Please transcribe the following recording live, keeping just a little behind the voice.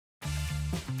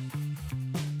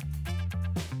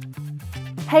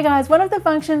Hey guys, one of the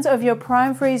functions of your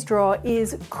Prime Freeze drawer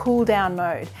is cool down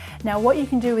mode. Now what you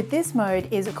can do with this mode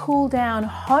is cool down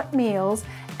hot meals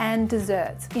and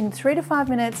desserts. In 3 to 5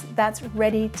 minutes, that's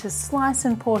ready to slice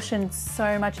and portion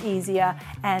so much easier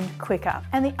and quicker.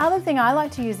 And the other thing I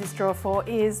like to use this drawer for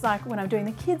is like when I'm doing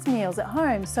the kids' meals at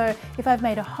home. So if I've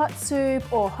made a hot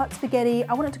soup or hot spaghetti,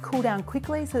 I want it to cool down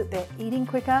quickly so that they're eating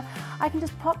quicker. I can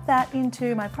just pop that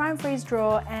into my Prime Freeze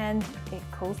drawer and it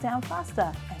cools down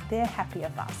faster and they're happier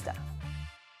faster.